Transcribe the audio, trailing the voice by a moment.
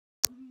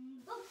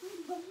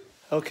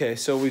Okay,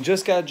 so we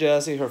just got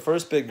Jazzy her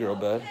first big girl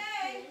bed.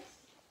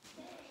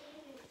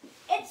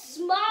 It's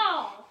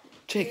small.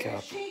 Jacob.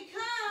 Here she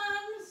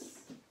comes.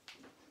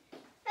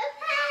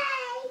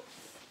 Surprise.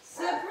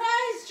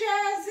 Surprise,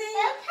 Jazzy.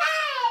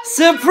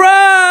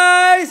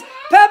 Surprise!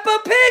 Peppa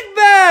Pig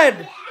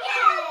bed!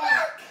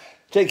 Yeah,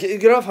 Jake,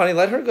 get off, honey.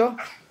 Let her go.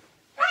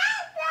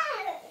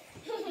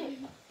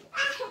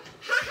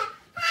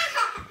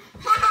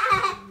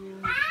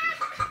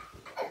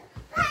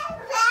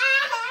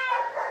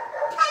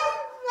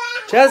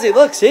 Jazzy,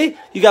 look, see?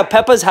 You got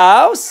Peppa's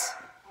house.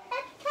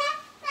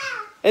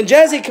 And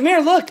Jazzy, come here,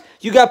 look.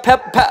 You got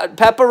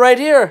Peppa right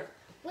here.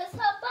 What's her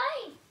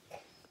bike?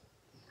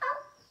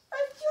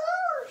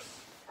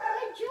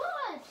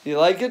 You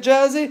like it,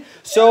 Jazzy?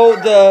 So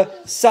the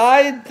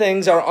side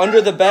things are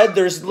under the bed.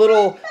 There's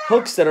little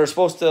hooks that are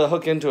supposed to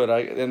hook into it,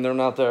 and they're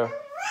not there.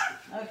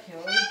 Okay,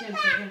 well, we can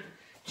figure.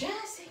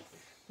 Jazzy.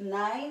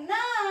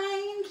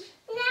 Night-night.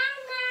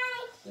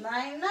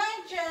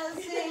 Night-night,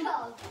 Jazzy.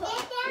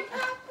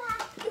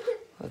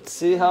 Let's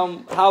see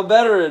how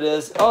better it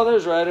is. Oh,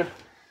 there's Ryder.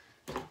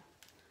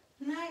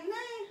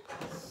 Night-night.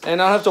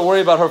 And I don't have to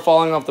worry about her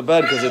falling off the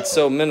bed because it's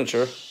so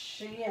miniature.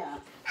 Yeah.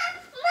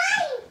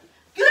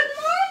 Good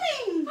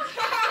morning.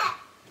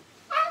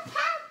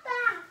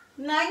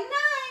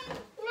 Night-night.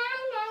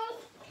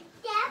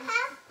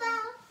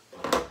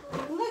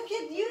 Look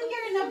at you.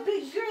 You're in a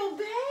big girl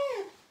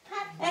bed.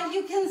 And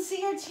you can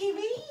see your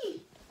TV.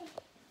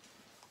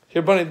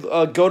 Here, Bunny,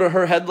 go to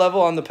her head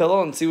level on the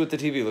pillow and see what the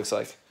TV looks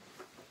like.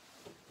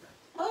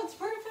 Oh, it's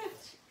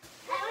perfect.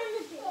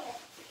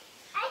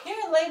 Here,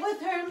 lay with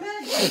her in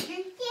bed,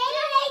 Jakey.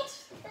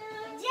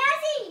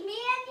 Jazzy, me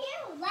and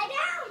you. Lie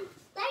down.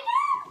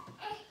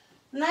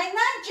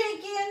 Night-night,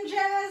 Jakey and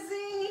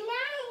Jazzy.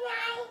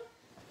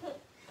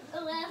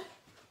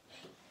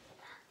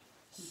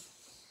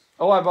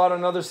 Oh, I bought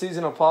another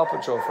season of Paw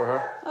Patrol for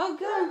her. Oh,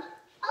 good.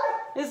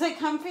 Is it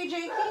comfy,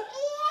 Jakey?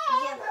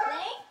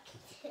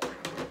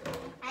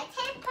 I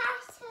can't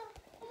pass her.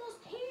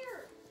 Almost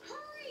here.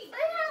 Hurry.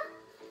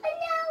 I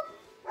know.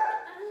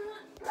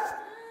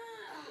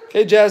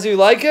 Okay, Jazzy, you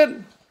like it?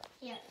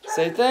 Yeah.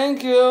 Say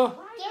thank you.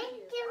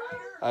 Thank you.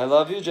 I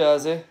love you,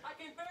 Jazzy.